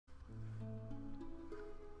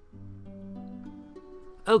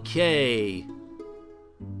Okay.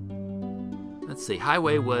 Let's see,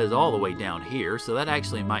 highway was all the way down here, so that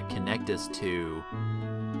actually might connect us to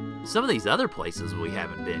some of these other places we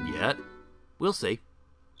haven't been yet. We'll see.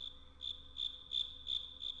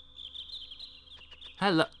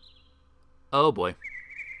 Hello. Oh boy.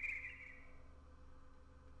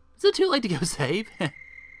 Is it too late to go save?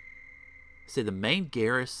 Say the main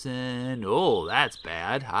garrison. Oh, that's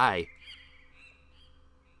bad. Hi.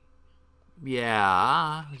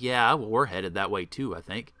 Yeah, well, we're headed that way too, I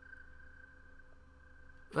think.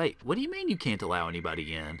 Wait, what do you mean you can't allow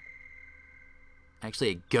anybody in? Actually,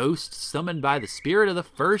 a ghost summoned by the spirit of the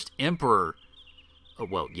first emperor. Oh,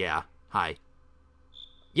 well, yeah. Hi.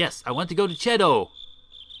 Yes, I want to go to Chedo.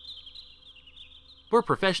 We're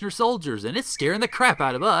professional soldiers, and it's scaring the crap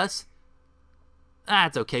out of us.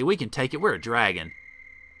 That's okay, we can take it. We're a dragon.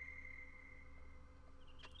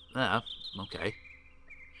 Okay.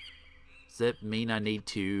 Does that mean I need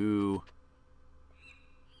to...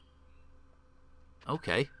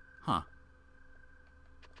 Okay, huh.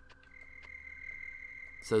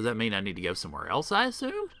 So does that mean I need to go somewhere else, I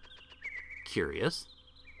assume? Curious.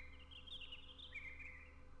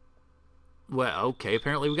 Well, okay,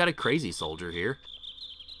 apparently we got a crazy soldier here.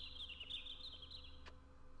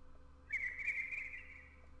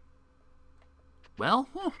 Well,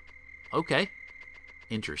 okay.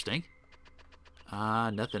 Interesting.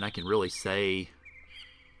 Nothing I can really say.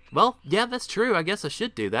 Well, yeah, that's true. I guess I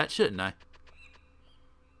should do that, shouldn't I?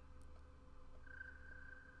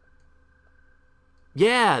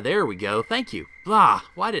 Yeah, there we go. Thank you.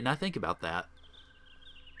 Why didn't I think about that?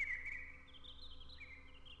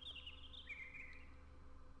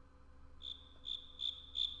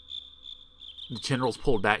 The general's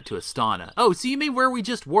pulled back to Astana. Oh, so you mean where we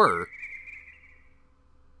just were?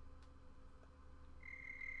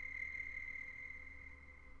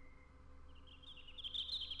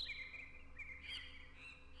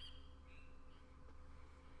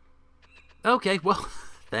 Okay, well,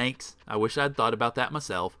 thanks. I wish I'd thought about that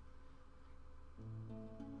myself.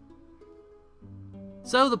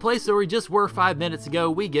 So, the place where we just were 5 minutes ago,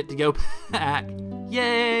 we get to go back.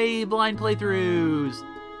 Yay, blind playthroughs!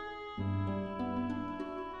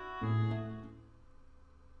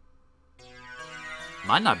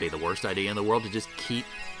 Might not be the worst idea in the world to just keep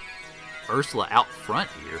Ursula out front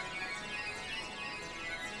here.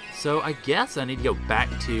 So, I guess I need to go back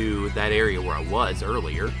to that area where I was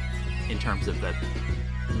earlier. In terms of the,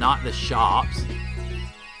 not the shops.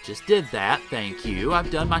 Just did that, thank you.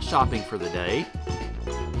 I've done my shopping for the day.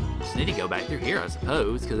 Just need to go back through here, I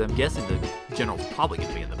suppose, because I'm guessing the general's probably going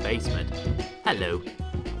to be in the basement. Hello.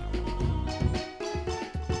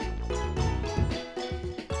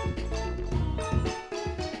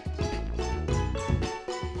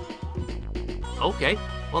 Okay,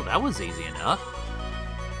 well that was easy enough.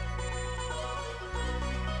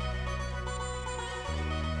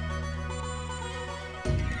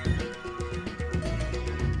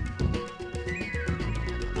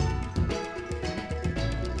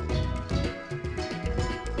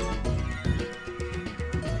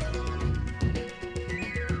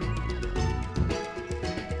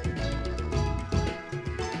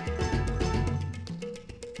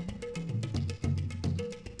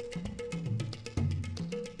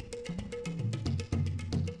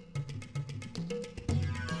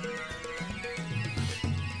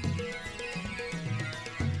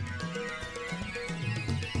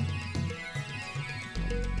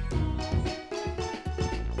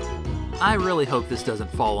 I really hope this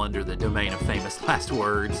doesn't fall under the domain of famous last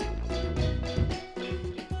words.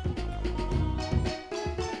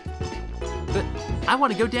 But I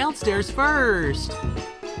want to go downstairs first!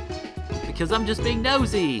 Because I'm just being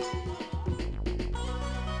nosy!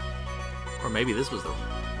 Or maybe this was the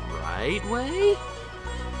right way?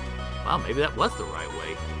 Well, maybe that was the right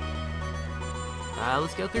way.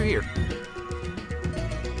 Let's go through here.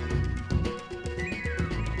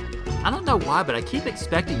 I don't know why, but I keep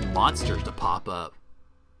expecting monsters to pop up.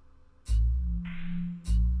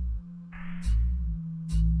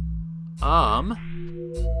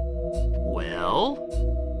 Well,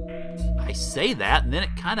 I say that and then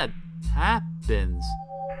it kind of happens.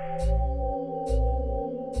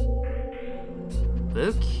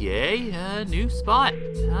 Okay, new spot.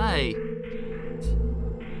 Hi.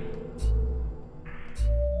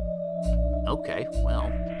 Okay,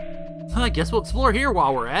 well, I guess we'll explore here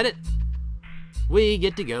while we're at it. We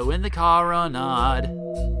get to go in the Caronade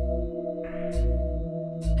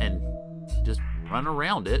and just run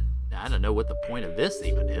around it. I don't know what the point of this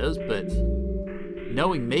even is, but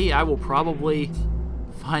knowing me, I will probably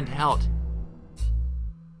find out.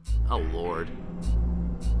 Oh, Lord.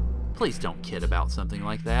 Please don't kid about something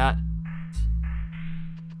like that.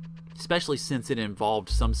 Especially since it involved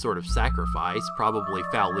some sort of sacrifice, probably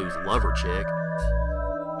Faolu's lover chick.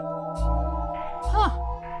 Huh.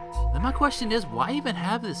 Then my question is, why even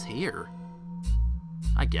have this here?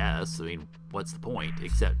 I guess, I mean, what's the point?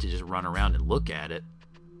 Except to just run around and look at it.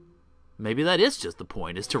 Maybe that is just the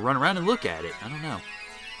point, is to run around and look at it. I don't know.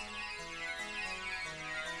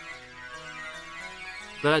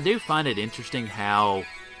 But I do find it interesting how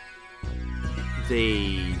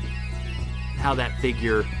that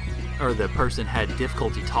figure or the person had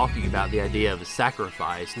difficulty talking about the idea of a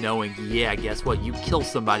sacrifice, knowing, yeah, guess what? You kill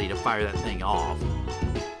somebody to fire that thing off.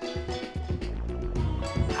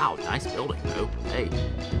 Wow, nice building, though. Hey.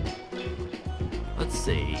 Let's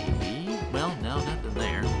see. Well, no, nothing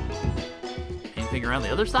there. Anything around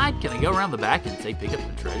the other side? Can I go around the back and, say, pick up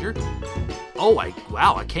the treasure? Oh,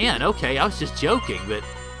 wow, I can. Okay, I was just joking, but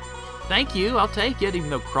thank you. I'll take it, even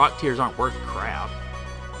though croc tears aren't worth crap.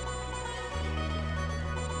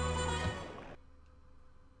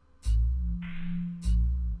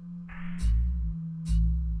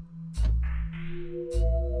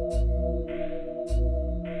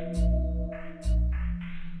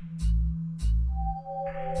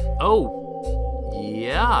 Oh,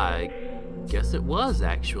 yeah, I guess it was,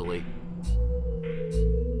 actually.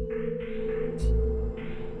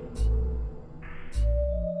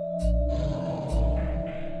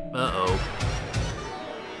 Uh-oh.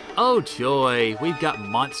 Oh, joy, we've got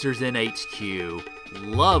monsters in HQ.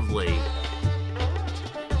 Lovely.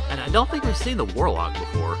 And I don't think we've seen the Warlock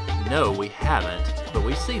before. No, we haven't. But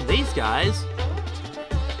we've seen these guys.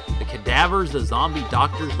 The cadavers, the zombie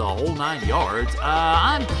doctors, the whole 9 yards.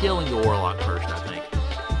 I'm killing the Warlock first, I think.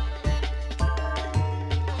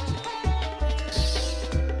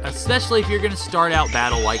 Especially if you're going to start out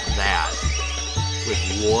battle like that.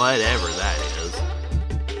 With whatever that is.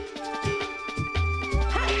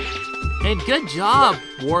 And good job,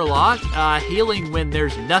 Warlock, healing when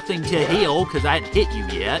there's nothing to heal, because I hadn't hit you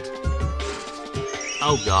yet.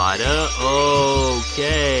 Oh god,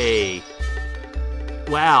 okay.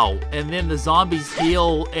 Wow, and then the zombies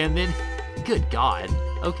heal, and then... Good god,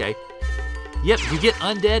 okay. Yep, you get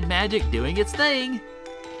undead magic doing its thing.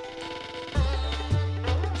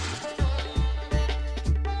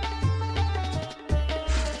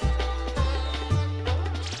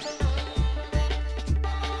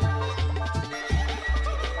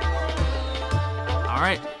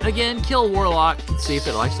 Alright, again, kill Warlock. Let's see if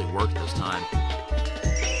it'll actually work this time.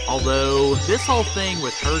 Although, this whole thing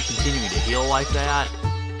with her continuing to heal like that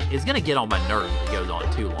is going to get on my nerves if it goes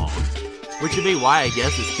on too long. Which would be why I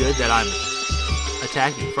guess it's good that I'm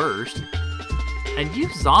attacking first. And you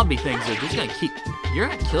zombie things are just going to keep... You're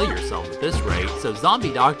going to kill yourself at this rate. So,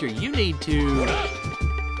 Zombie Doctor, you just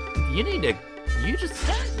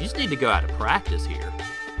need to go out of practice here.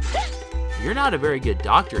 You're not a very good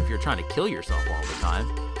doctor if you're trying to kill yourself all the time.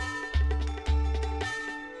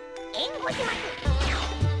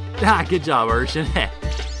 Ah, good job, Urshan.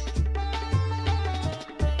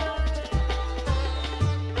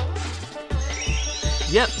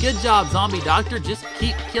 Yep, good job, Zombie Doctor. Just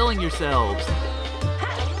keep killing yourselves.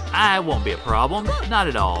 I won't be a problem. Not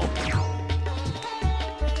at all.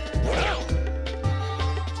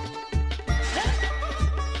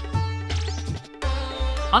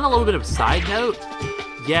 On a little bit of a side note,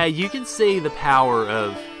 yeah, you can see the power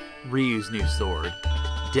of Ryu's new sword.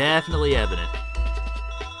 Definitely evident.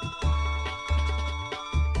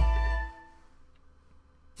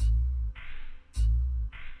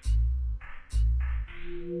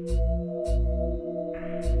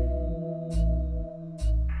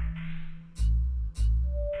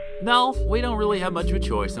 No, we don't really have much of a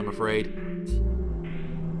choice, I'm afraid.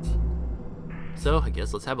 So, I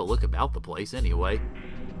guess let's have a look about the place anyway.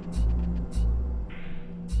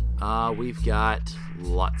 We've got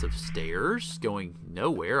lots of stairs going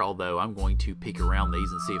nowhere, although I'm going to peek around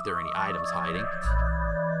these and see if there are any items hiding.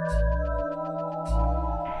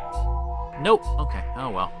 Nope. Okay. Oh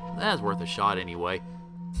well. That's worth a shot anyway.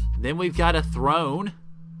 Then we've got a throne.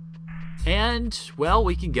 And, well,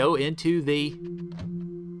 we can go into the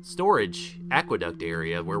storage aqueduct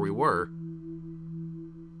area where we were.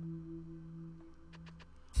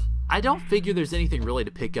 I don't figure there's anything really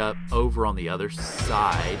to pick up over on the other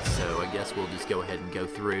side, so I guess we'll just go ahead and go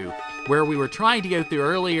through where we were trying to go through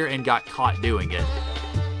earlier and got caught doing it.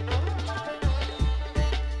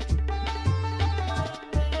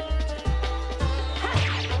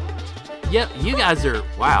 Yep, you guys are...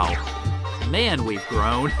 Wow. Man, we've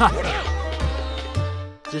grown.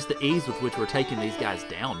 Just the ease with which we're taking these guys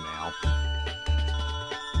down now.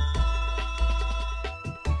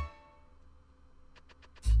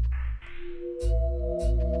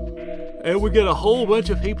 And we got a whole bunch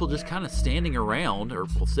of people just kind of standing around, or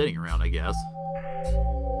well, sitting around, I guess.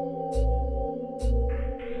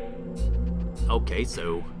 Okay,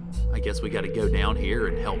 so I guess we got to go down here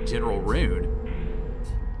and help General Rune.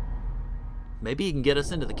 Maybe he can get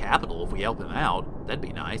us into the capital if we help him out. That'd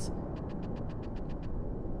be nice.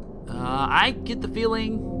 I get the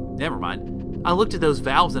feeling... Never mind. I looked at those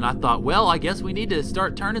valves and I thought, well, I guess we need to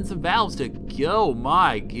start turning some valves to... Oh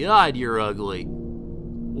my god, you're ugly.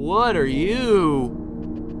 What are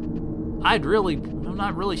you? I'm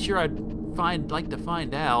not really sure I'd like to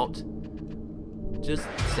find out. Just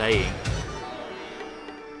saying.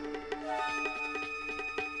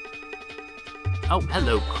 Oh,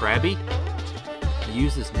 hello, Krabby.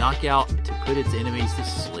 Uses knockout to put its enemies to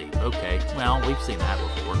sleep. Okay, well, we've seen that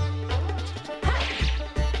before.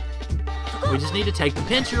 We just need to take the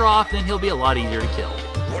pincher off, then he'll be a lot easier to kill.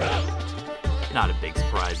 Not a big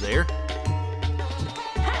surprise there.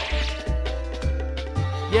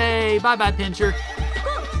 Yay, bye-bye, pincher.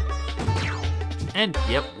 And,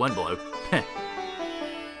 yep, one blow.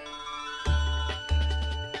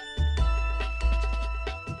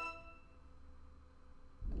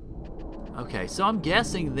 Okay, so I'm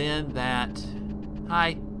guessing then that...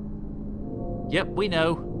 Hi. Yep, we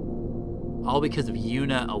know. All because of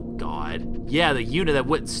Yuna. Oh, God. Yeah, the Yuna that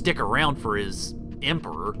wouldn't stick around for his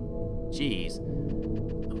emperor. Jeez.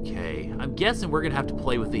 Okay, I'm guessing we're going to have to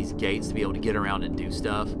play with these gates to be able to get around and do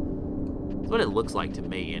stuff. That's what it looks like to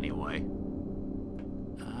me, anyway.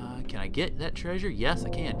 Can I get that treasure? Yes, I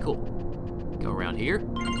can. Cool. Go around here.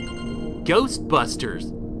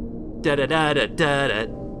 Ghostbusters! Da-da-da-da-da-da.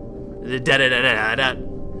 Da-da-da-da-da-da.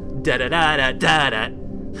 Da-da-da-da-da-da.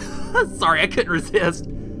 Sorry, I couldn't resist.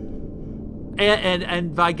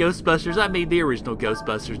 And by Ghostbusters, I mean the original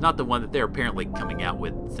Ghostbusters, not the one that they're apparently coming out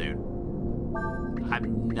with soon.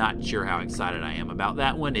 I'm not sure how excited I am about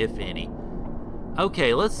that one, if any.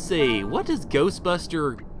 Okay, let's see. What does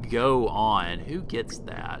Ghostbuster go on? Who gets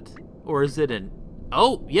that? Or is it an...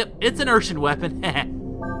 Oh, yep, it's an Urshan weapon.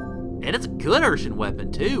 And it's a good Urshan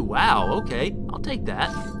weapon, too. Wow, okay. I'll take that.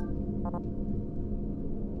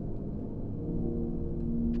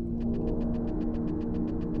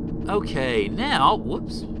 Okay, now...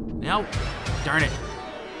 Whoops. Now... Darn it.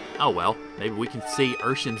 Oh, well. Maybe we can see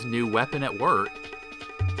Urshan's new weapon at work.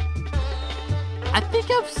 I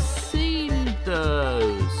think I've seen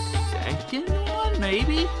the second one,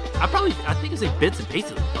 maybe? I think I've seen bits and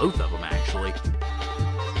pieces of both of them, actually.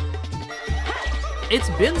 It's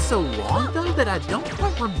been so long, though, that I don't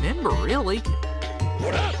quite remember, really.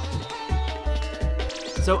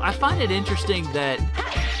 So I find it interesting that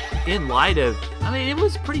in light of... I mean, it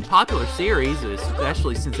was a pretty popular series,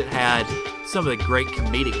 especially since it had some of the great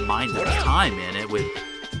comedic minds of its time in it, with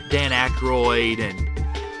Dan Aykroyd and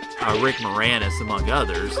Rick Moranis, among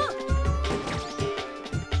others.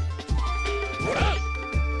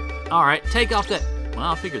 Alright, take off that...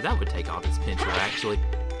 Well, I figured that would take off his pincher, actually.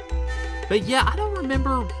 But yeah, I don't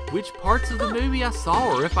remember which parts of the movie I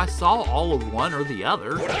saw, or if I saw all of one or the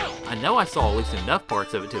other. I know I saw at least enough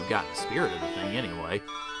parts of it to have gotten the spirit of the thing, anyway.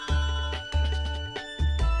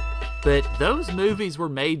 But those movies were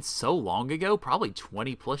made so long ago, probably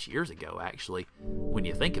 20 plus years ago, actually, when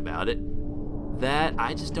you think about it, that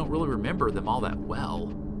I just don't really remember them all that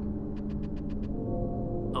well.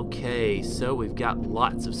 Okay, so we've got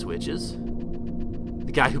lots of switches.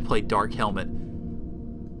 The guy who played Dark Helmet.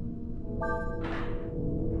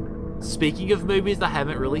 Speaking of movies I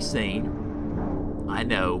haven't really seen, I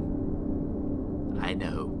know.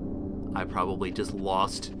 I probably just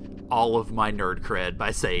lost all of my nerd cred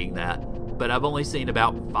by saying that, but I've only seen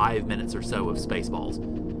about 5 minutes or so of Spaceballs.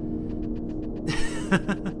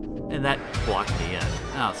 And that blocked me in.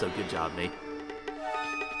 Oh, so good job, me.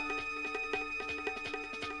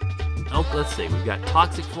 Oh, let's see. We've got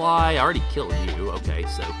Toxic Fly. I already killed you. Okay,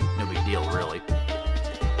 so no big deal, really.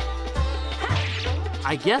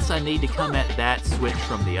 I guess I need to come at that switch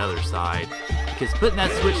from the other side, because putting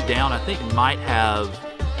that switch down, I think, might have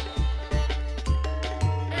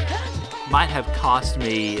cost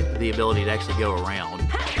me the ability to actually go around.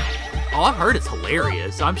 Oh, I've heard it's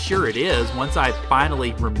hilarious. I'm sure it is once I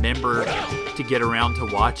finally remember to get around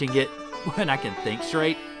to watching it when I can think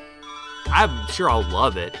straight. I'm sure I'll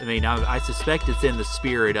love it. I mean, I suspect it's in the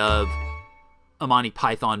spirit of a Monty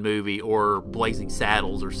Python movie or Blazing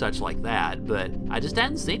Saddles or such like that, but I just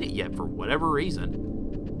hadn't seen it yet for whatever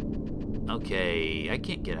reason. Okay, I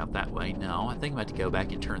can't get out that way. No, I think I'm about to go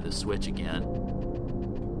back and turn this switch again.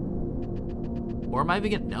 Or am I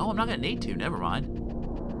even gonna... No, I'm not gonna need to. Never mind.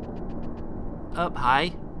 Up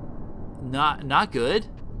high. Not good.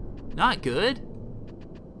 Not good.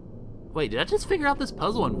 Wait, did I just figure out this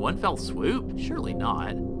puzzle in one fell swoop? Surely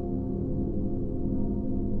not.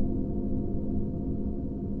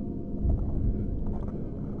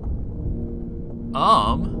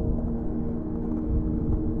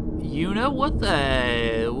 You know, what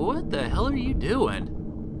the hell are you doing?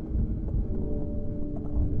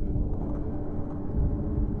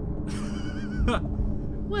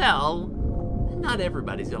 Well, not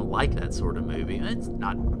everybody's gonna like that sort of movie. It's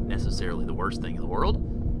not necessarily the worst thing in the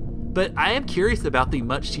world. But I am curious about the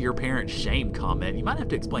much to your parents' shame comment. You might have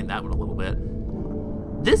to explain that one a little bit.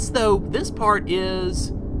 This part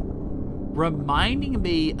is reminding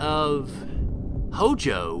me of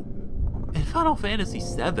Hojo in Final Fantasy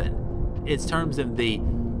VII. In terms of the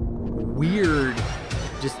weird,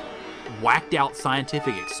 just whacked out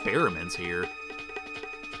scientific experiments here.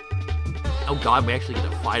 Oh god, we actually get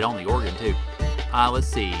to fight on the organ too. Let's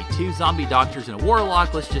see, 2 zombie doctors and a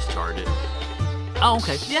warlock. Let's just charge it. Oh,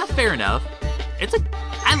 okay, yeah, fair enough.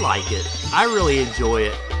 I like it. I really enjoy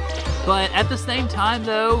it. But at the same time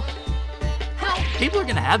though, hell, people are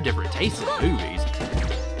gonna have different tastes in movies.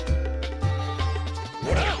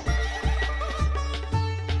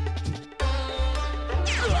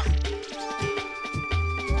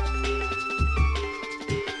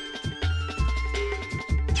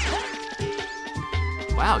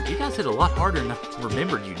 Wow, you guys hit a lot harder than I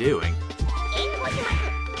remembered you doing.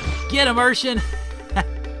 Get immersion!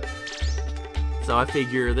 So I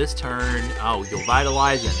figure this turn, you'll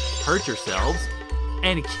vitalize and hurt yourselves,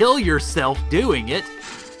 and kill yourself doing it.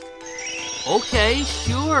 Okay,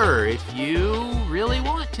 sure, if you really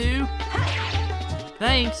want to.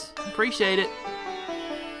 Thanks, appreciate it.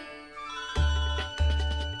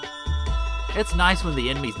 It's nice when the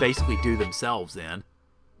enemies basically do themselves then.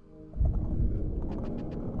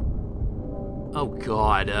 Oh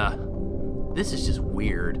god, this is just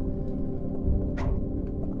weird.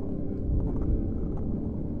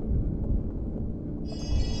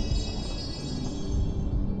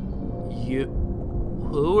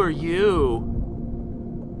 Who are you?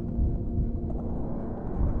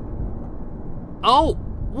 Oh,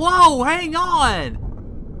 whoa, hang on!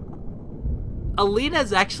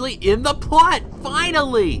 Alina's actually in the plot,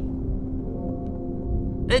 finally!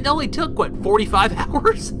 It only took, what, 45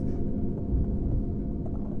 hours?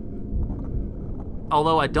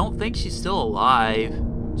 Although I don't think she's still alive,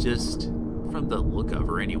 just from the look of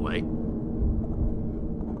her anyway.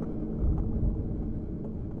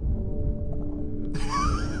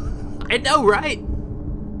 I know, right?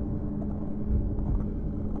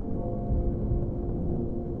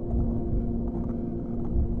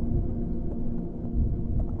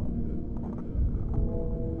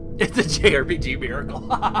 It's a JRPG miracle.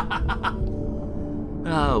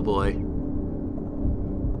 Oh boy.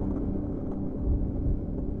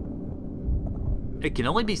 It can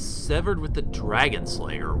only be severed with the Dragon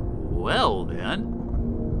Slayer. Well then.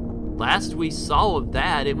 Last we saw of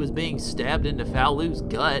that, it was being stabbed into Falu's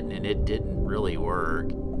gut, and it didn't really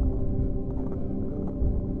work.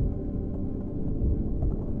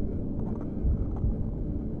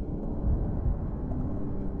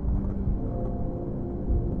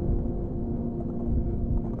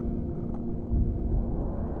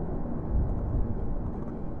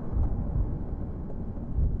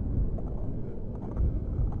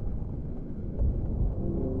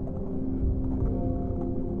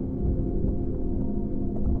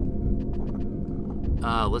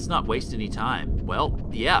 Let's not waste any time. Well,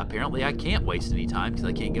 yeah, apparently I can't waste any time because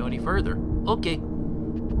I can't go any further. Okay.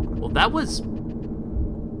 Well, that was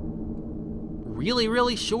really,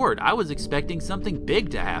 really short. I was expecting something big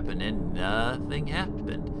to happen, and nothing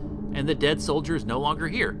happened. And the dead soldier is no longer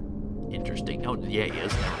here. Interesting. Oh, yeah, he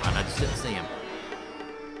is. Never mind, I just didn't see him.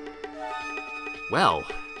 Well,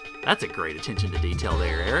 that's a great attention to detail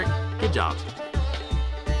there, Eric. Good job.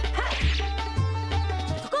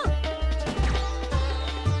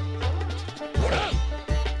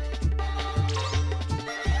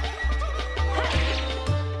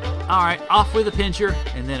 Alright, off with a pincher,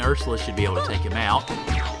 and then Ursula should be able to take him out.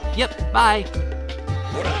 Yep, bye.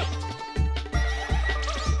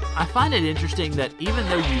 I find it interesting that even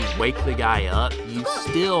though you wake the guy up, you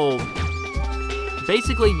still...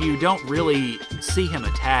 Basically, you don't really see him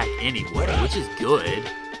attack anyway, which is good,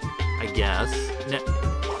 I guess.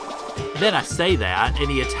 Then I say that, and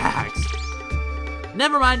he attacks.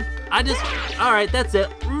 Never mind, alright, that's it.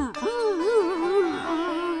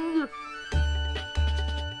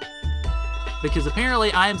 Because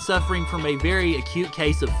apparently I am suffering from a very acute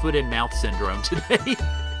case of foot and mouth syndrome today.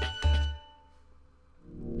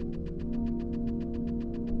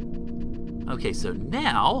 Okay, so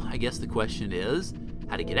now, I guess the question is,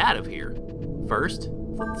 how to get out of here. First,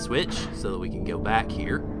 flip the switch so that we can go back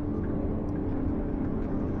here.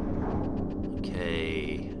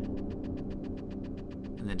 Okay.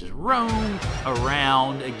 And then just roam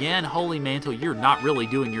around. Again, Holy Mantle, you're not really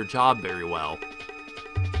doing your job very well.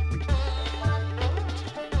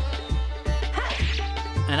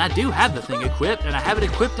 And I do have the thing equipped, and I have it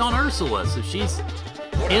equipped on Ursula, so she's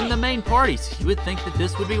in the main party. So you would think that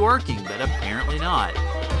this would be working, but apparently not.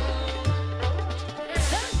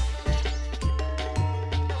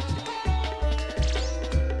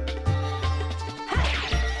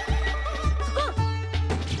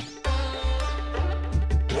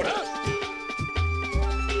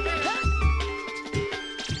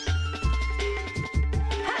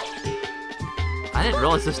 I didn't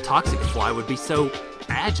realize this Toxic Fly would be so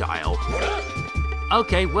agile.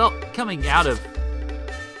 Okay, well, coming out of...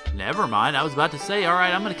 Never mind, I was about to say,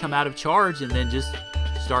 alright, I'm going to come out of charge and then just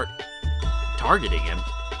start targeting him.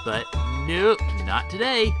 But nope, not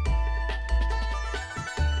today.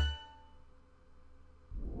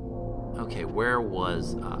 Okay, where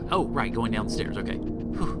was... oh, right, going downstairs, okay.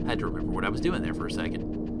 Whew, had to remember what I was doing there for a second.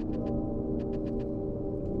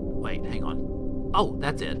 Wait, hang on. Oh,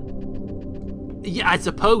 that's it. Yeah, I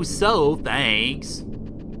suppose so, thanks.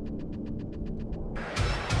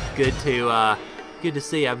 Good to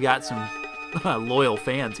see I've got some loyal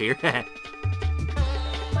fans here. I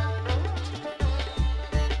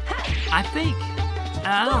think,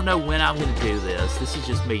 I don't know when I'm going to do this. This is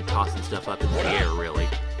just me tossing stuff up in the air, really.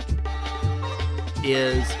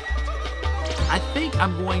 I think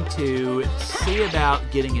I'm going to see about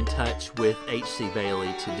getting in touch with HC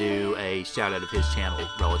Bailey to do a shout out of his channel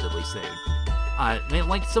relatively soon.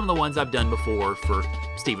 Like some of the ones I've done before for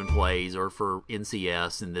Stephen Plays or for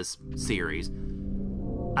NCS in this series.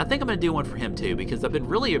 I think I'm going to do one for him too, because I've been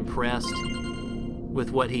really impressed with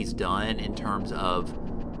what he's done in terms of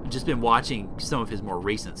just been watching some of his more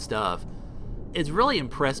recent stuff. It's really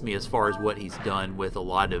impressed me as far as what he's done with a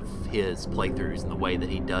lot of his playthroughs and the way that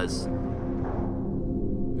he does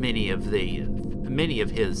many of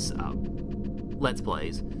his Let's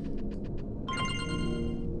Plays.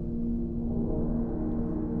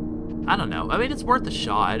 I don't know. I mean, it's worth a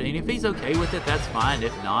shot. I mean, if he's okay with it, that's fine.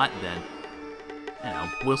 If not, then, you know,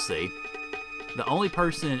 we'll see. The only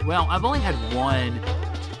person... Well, I've only had one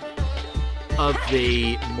of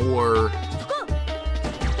the more...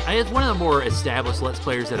 I guess one of the more established Let's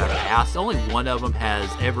Players that I've asked. Only one of them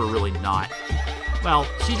has ever really not... Well,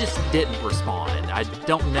 she just didn't respond. I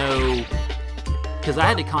don't know... Because I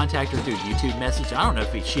had to contact her through YouTube message. I don't know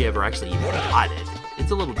if she ever actually even got it.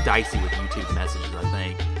 It's a little dicey with YouTube messages, I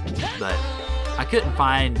think. But I couldn't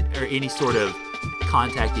find any sort of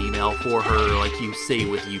contact email for her like you see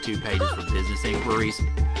with YouTube pages for business inquiries.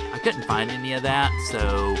 I couldn't find any of that,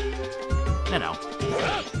 so, you know,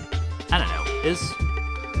 I don't know. It's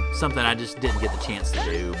something I just didn't get the chance to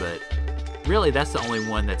do, but really that's the only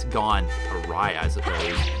one that's gone awry, I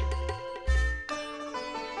suppose.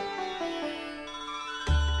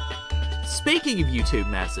 Speaking of YouTube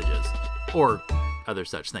messages, or other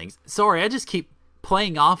such things, sorry, I just keep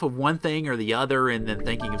playing off of one thing or the other and then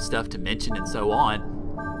thinking of stuff to mention and so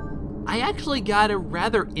on. I actually got a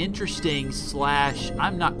rather interesting /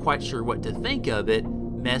 I'm not quite sure what to think of it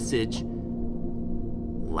message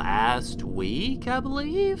last week, I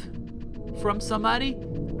believe, from somebody.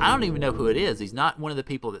 I don't even know who it is. He's not one of the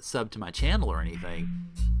people that subbed to my channel or anything.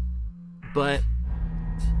 But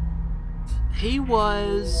he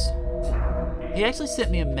actually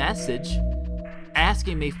sent me a message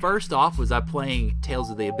asking me, first off, was I playing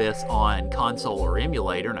Tales of the Abyss on console or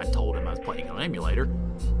emulator, and I told him I was playing on emulator.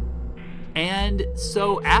 And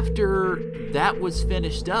so after that was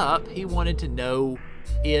finished up, he wanted to know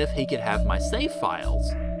if he could have my save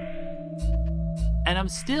files. And I'm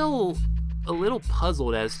still a little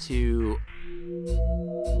puzzled as to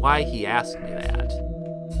why he asked me that.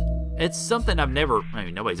 It's something I've never, I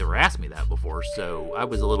mean, nobody's ever asked me that before, so I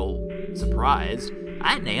was a little surprised. I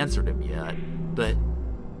hadn't answered him yet. But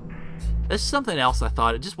that's something else I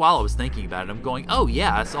thought, just while I was thinking about it, I'm going, oh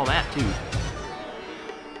yeah, I saw that too.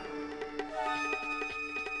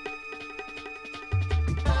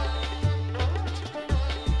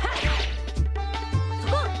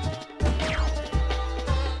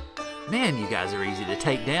 Man, you guys are easy to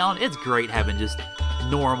take down. It's great having just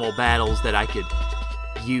normal battles that I could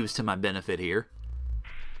use to my benefit here.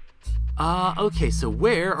 Okay, so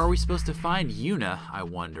where are we supposed to find Yuna, I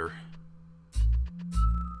wonder?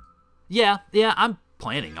 Yeah, I'm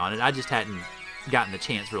planning on it. I just hadn't gotten the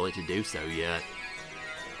chance really to do so yet.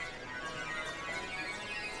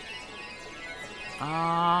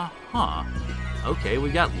 Okay, we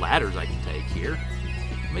got ladders I can take here.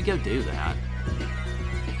 Let me go do that.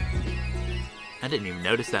 I didn't even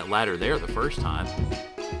notice that ladder there the first time.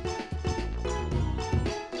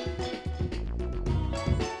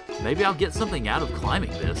 Maybe I'll get something out of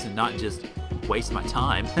climbing this and not just waste my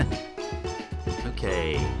time.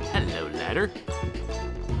 Okay, hello ladder.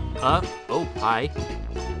 Oh, hi.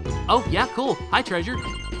 Oh, yeah, cool. Hi, treasure.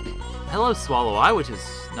 Hello, Swallow Eye, which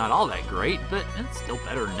is not all that great, but it's still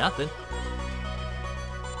better than nothing.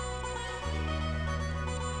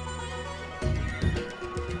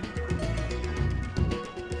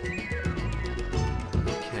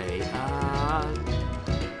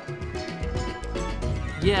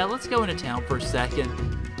 Yeah, let's go into town for a second.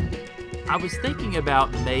 I was thinking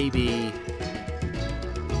about maybe...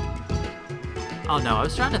 Oh no, I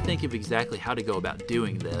was trying to think of exactly how to go about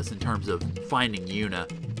doing this in terms of finding Yuna.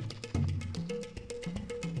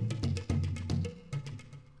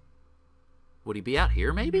 Would he be out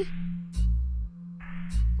here, maybe?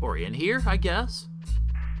 Or in here, I guess?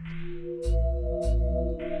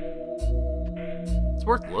 It's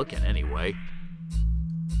worth looking anyway.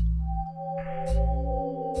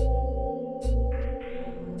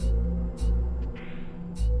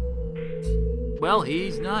 Well,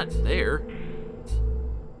 he's not there.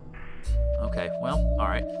 Okay, well,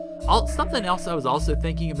 alright. Something else I was also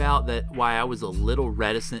thinking about, that why I was a little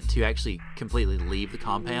reticent to actually completely leave the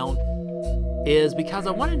compound, is because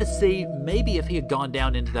I wanted to see maybe if he had gone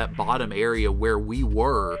down into that bottom area where we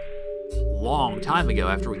were a long time ago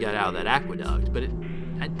after we got out of that aqueduct, but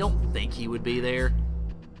I don't think he would be there.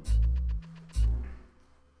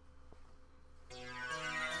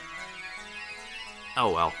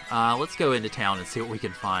 Oh well, let's go into town and see what we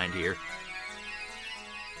can find here.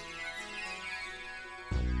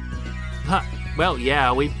 Huh. Well,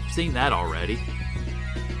 yeah, we've seen that already.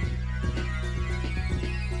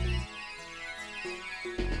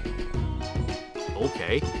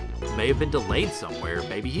 Okay, may have been delayed somewhere.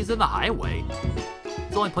 Maybe he's in the highway.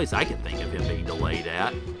 It's the only place I can think of him being delayed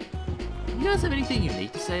at. You guys have anything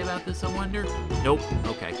unique to say about this, I wonder? Nope,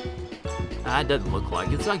 okay. It doesn't look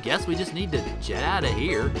like it, so I guess we just need to jet out of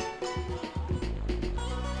here.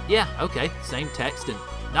 Yeah, okay, same text and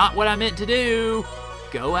not what I meant to do.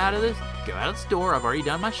 Go out of the store. I've already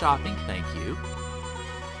done my shopping, thank you.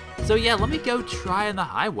 So yeah, let me go try on the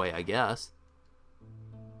highway, I guess.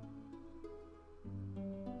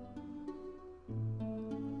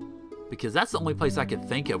 Because that's the only place I could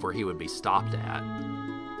think of where he would be stopped at.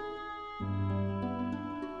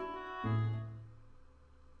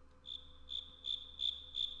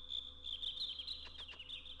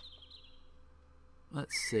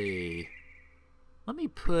 Let's see. Let me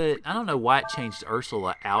put... I don't know why it changed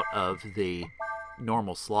Ursula out of the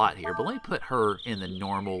normal slot here, but let me put her in the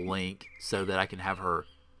normal link so that I can have her,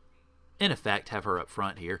 in effect, have her up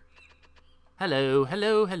front here. Hello,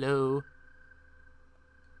 hello, hello.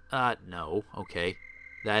 No. Okay.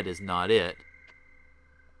 That is not it.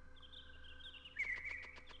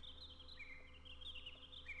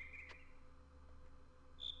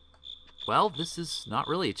 Well, this is not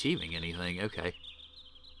really achieving anything. Okay.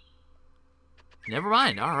 Never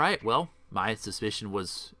mind. Alright, well, my suspicion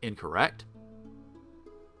was incorrect.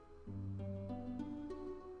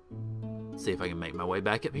 Let's see if I can make my way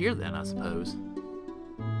back up here then, I suppose.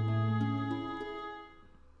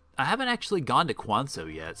 I haven't actually gone to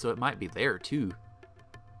Quanso yet, so it might be there too.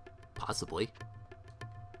 Possibly.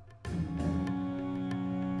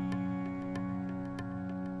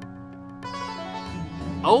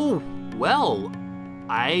 Oh, well,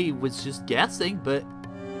 I was just guessing, but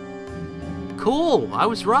cool, I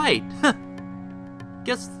was right.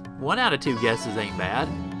 Guess 1 out of 2 guesses ain't bad.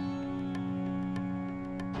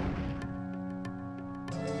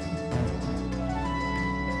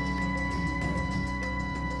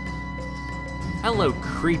 Hello,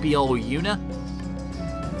 creepy old Yuna.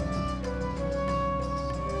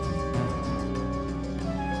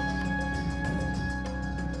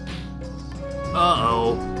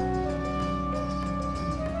 Uh-oh.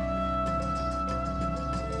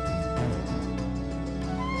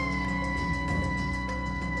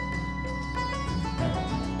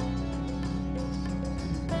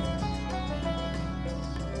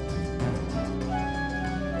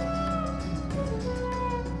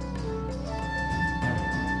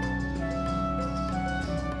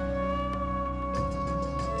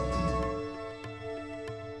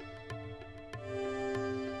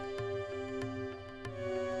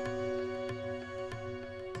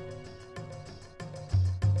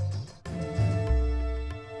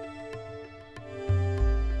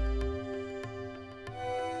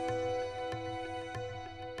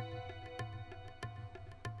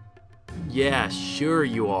 Yeah, sure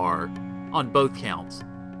you are. On both counts.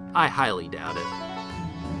 I highly doubt it.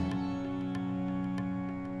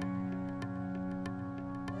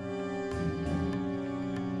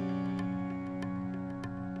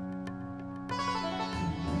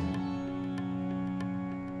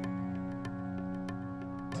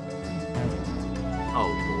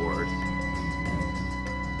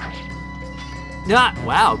 Ah,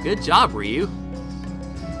 wow, good job, Ryu.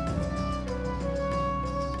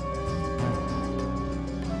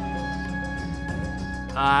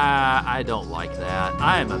 I don't like that.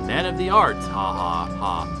 I am a man of the arts. Ha ha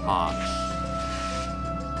ha ha.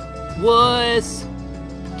 Wuss!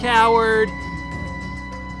 Coward!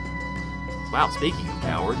 Wow, speaking of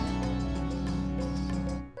coward.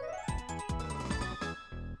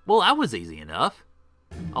 Well, that was easy enough.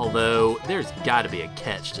 Although, there's gotta be a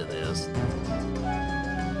catch to this.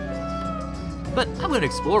 But I'm gonna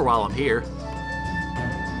explore while I'm here.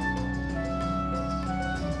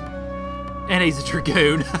 And he's a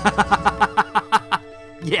Dragoon.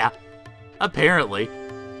 Yeah, apparently.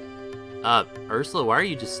 Ursula, why are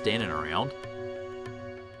you just standing around?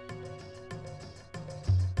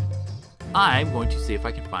 I'm going to see if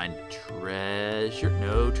I can find treasure.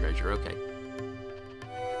 No treasure, okay.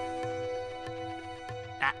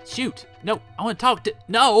 Ah, shoot! No, I want to talk to...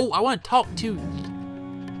 No, I want to talk to...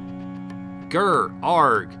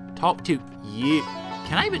 Arg. Talk to you.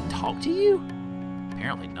 Can I even talk to you?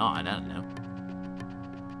 Apparently not, I don't know.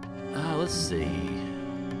 Let's see.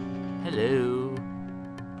 Hello.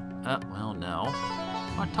 Well, no.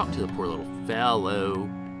 I want to talk to the poor little fellow.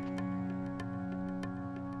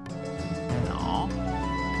 No.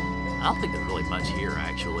 I don't think there's really much here,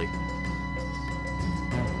 actually.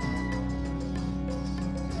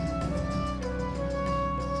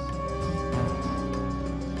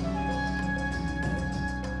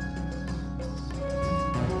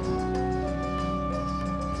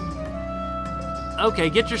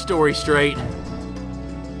 Okay, get your story straight.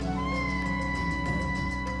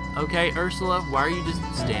 Okay, Ursula, why are you just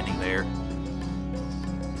standing there?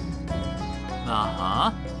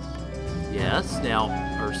 Uh-huh. Yes, now,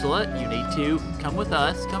 Ursula, you need to come with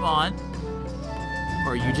us. Come on.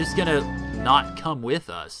 Or are you just gonna not come with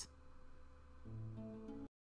us?